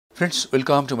Friends,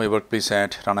 welcome to my workplace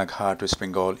at Ranaghat, West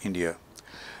Bengal, India.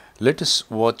 Let us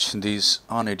watch this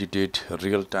unedited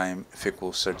real-time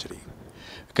phaco surgery.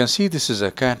 You can see this is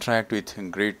a cataract with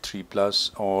grade 3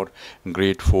 plus or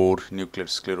grade 4 nuclear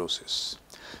sclerosis.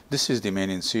 This is the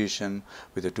main incision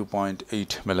with a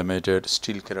 2.8 millimeter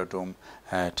steel keratome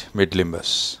at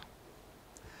mid-limbus.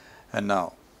 And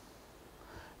now,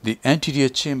 the anterior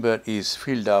chamber is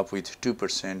filled up with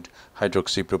 2%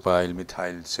 hydroxypropyl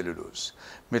methyl cellulose.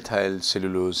 Methyl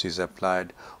cellulose is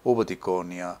applied over the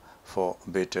cornea for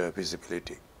better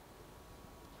visibility.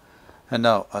 And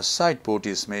now a side port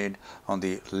is made on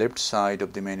the left side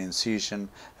of the main incision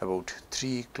about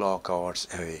 3 clock hours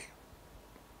away.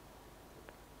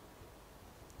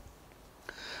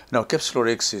 Now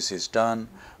capsulorhexis is done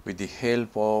with the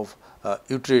help of a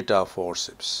utrata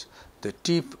forceps. The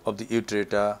tip of the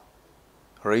utrata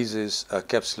raises a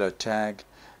capsular tag.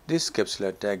 This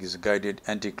capsular tag is guided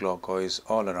anti-clockwise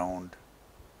all around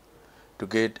to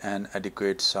get an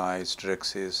adequate sized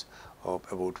rhexis of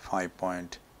about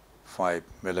 5.5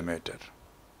 millimeter.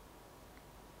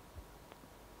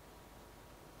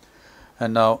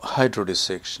 And now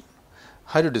hydrodissection.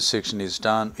 Hydrodissection is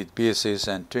done with PSS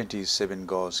and 27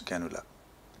 gauge cannula.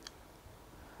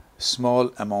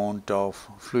 Small amount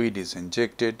of fluid is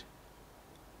injected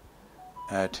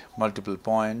at multiple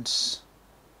points.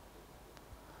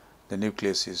 The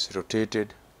nucleus is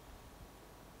rotated.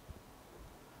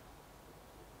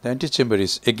 The antechamber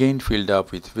is again filled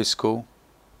up with visco,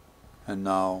 and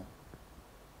now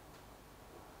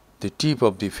the tip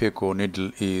of the phaco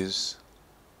needle is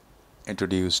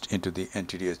introduced into the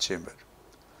anterior chamber.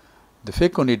 The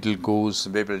phaco needle goes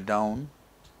bevel down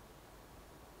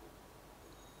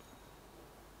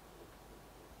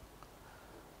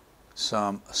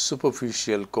some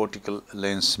superficial cortical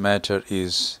lens matter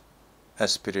is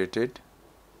aspirated,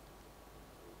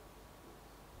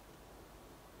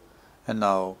 and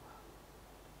now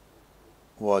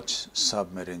watch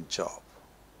submarine chop.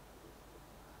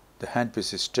 The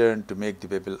handpiece is turned to make the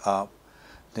bevel up.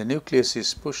 The nucleus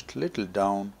is pushed little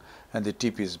down and the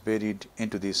tip is buried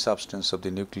into the substance of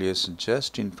the nucleus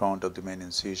just in front of the main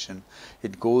incision.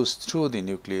 It goes through the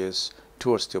nucleus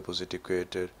towards the opposite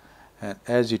equator, and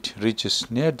as it reaches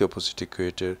near the opposite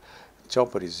equator,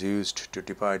 chopper is used to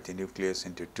divide the nucleus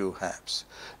into two halves.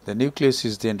 The nucleus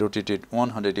is then rotated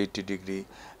 180 degree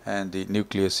and the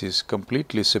nucleus is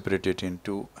completely separated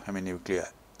into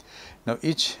heminuclei. Now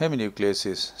each heminucleus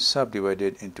is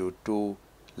subdivided into two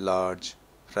large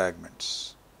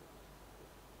fragments.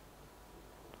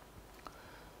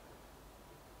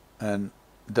 And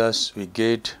thus we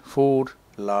get 4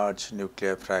 large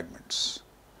nuclear fragments.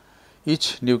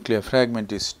 Each nuclear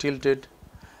fragment is tilted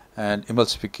and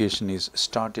emulsification is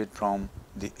started from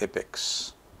the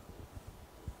apex.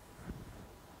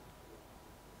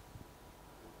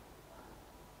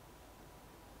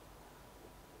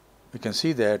 We can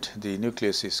see that the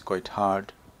nucleus is quite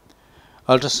hard.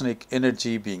 Ultrasonic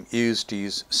energy being used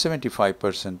is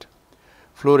 75%,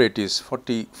 flow rate is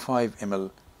 45 ml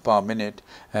per minute,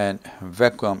 and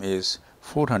vacuum is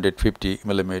 450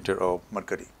 millimeter of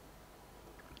mercury.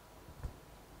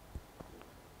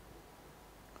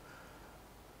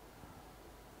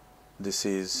 This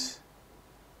is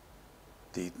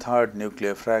the third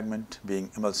nuclear fragment being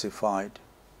emulsified.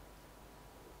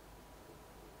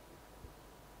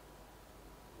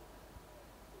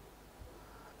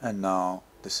 And now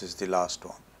this is the last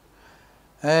one.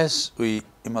 As we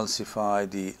emulsify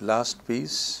the last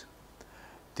piece,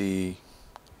 the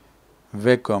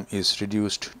vacuum is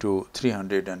reduced to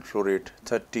 300 and flow rate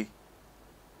 30,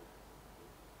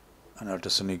 and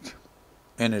ultrasonic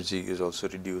energy is also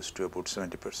reduced to about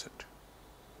 70%.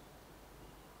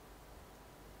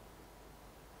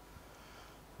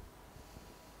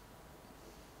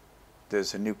 There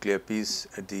is a nuclear piece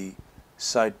at the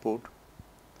side port.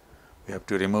 We have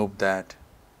to remove that.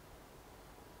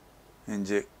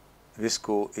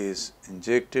 Visco is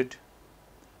injected,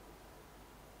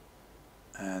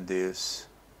 and this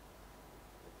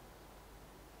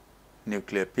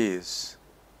nuclear piece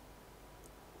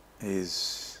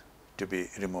is to be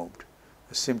removed.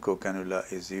 A Simcoe cannula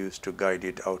is used to guide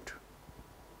it out.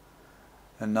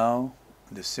 And now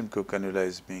the Simcoe cannula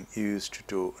is being used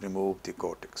to remove the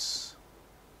cortex.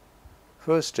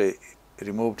 First I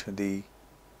removed the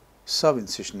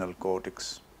subincisional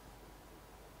cortex.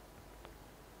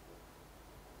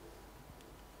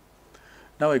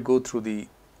 Now I go through the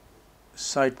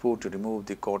side port to remove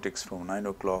the cortex from 9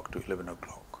 o'clock to 11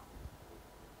 o'clock.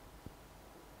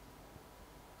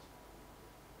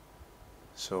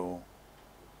 So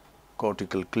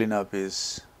cortical cleanup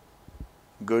is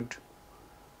good,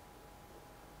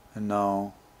 and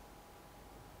now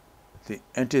The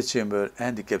anterior chamber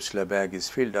and the capsular bag is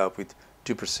filled up with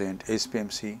 2%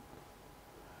 HPMC.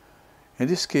 In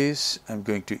this case, I am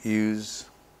going to use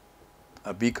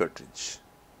a B cartridge.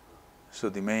 So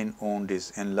the main wound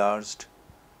is enlarged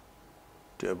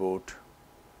to about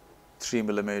 3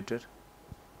 millimeter.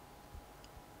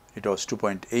 It was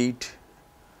 2.8.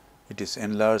 It is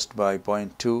enlarged by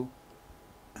 0.2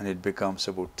 and it becomes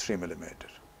about 3 millimeter.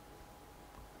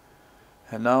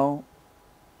 And now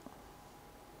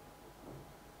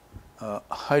a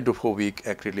hydrophobic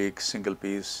acrylic single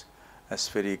piece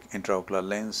aspheric intraocular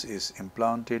lens is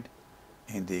implanted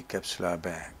in the capsular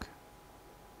bag.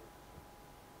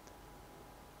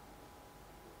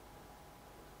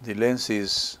 The lens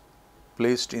is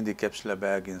placed in the capsular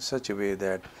bag in such a way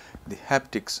that the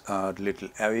haptics are little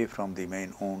away from the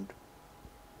main wound.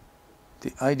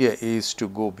 The idea is to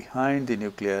go behind the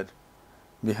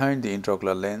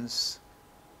intraocular lens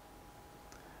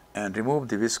and remove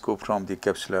the visco from the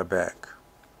capsular bag.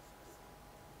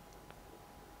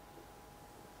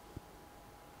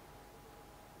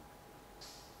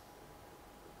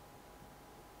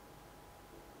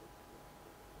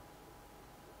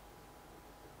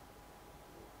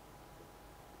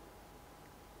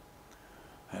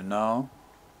 And now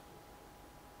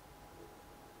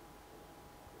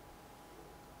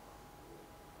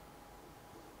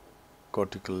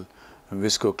cortical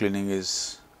visco cleaning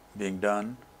is being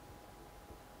done.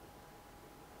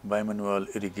 Bimanual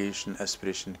irrigation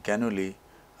aspiration cannulae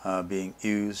are being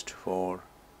used for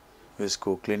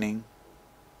visco cleaning.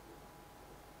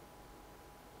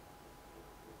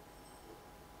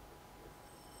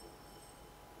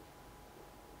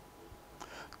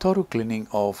 Thorough cleaning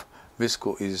of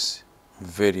visco is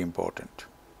very important.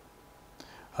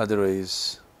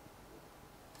 Otherwise,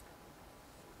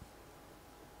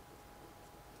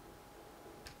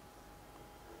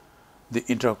 the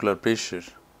intraocular pressure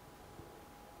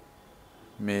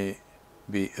may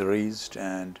be raised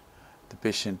and the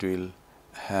patient will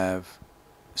have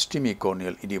steamy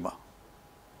corneal edema.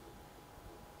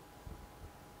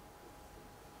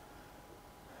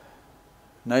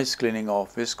 Nice cleaning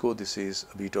of visco. This is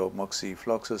a bit of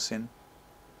moxifloxacin.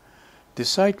 The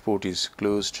side port is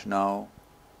closed now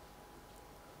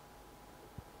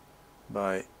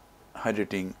by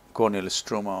hydrating corneal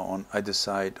stroma on either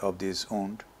side of this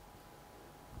wound,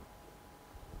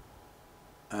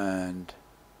 and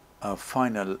a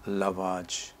final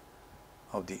lavage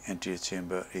of the anterior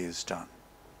chamber is done.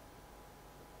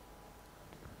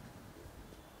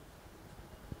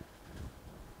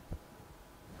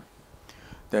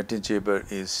 The anterior chamber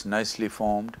is nicely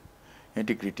formed,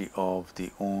 integrity of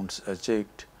the wounds are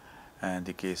checked, and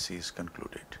the case is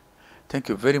concluded. Thank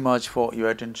you very much for your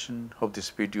attention. Hope this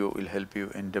video will help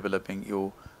you in developing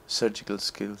your surgical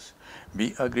skills.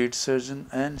 Be a great surgeon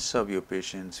and serve your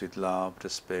patients with love,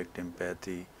 respect,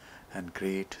 empathy, and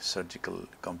great surgical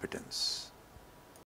competence.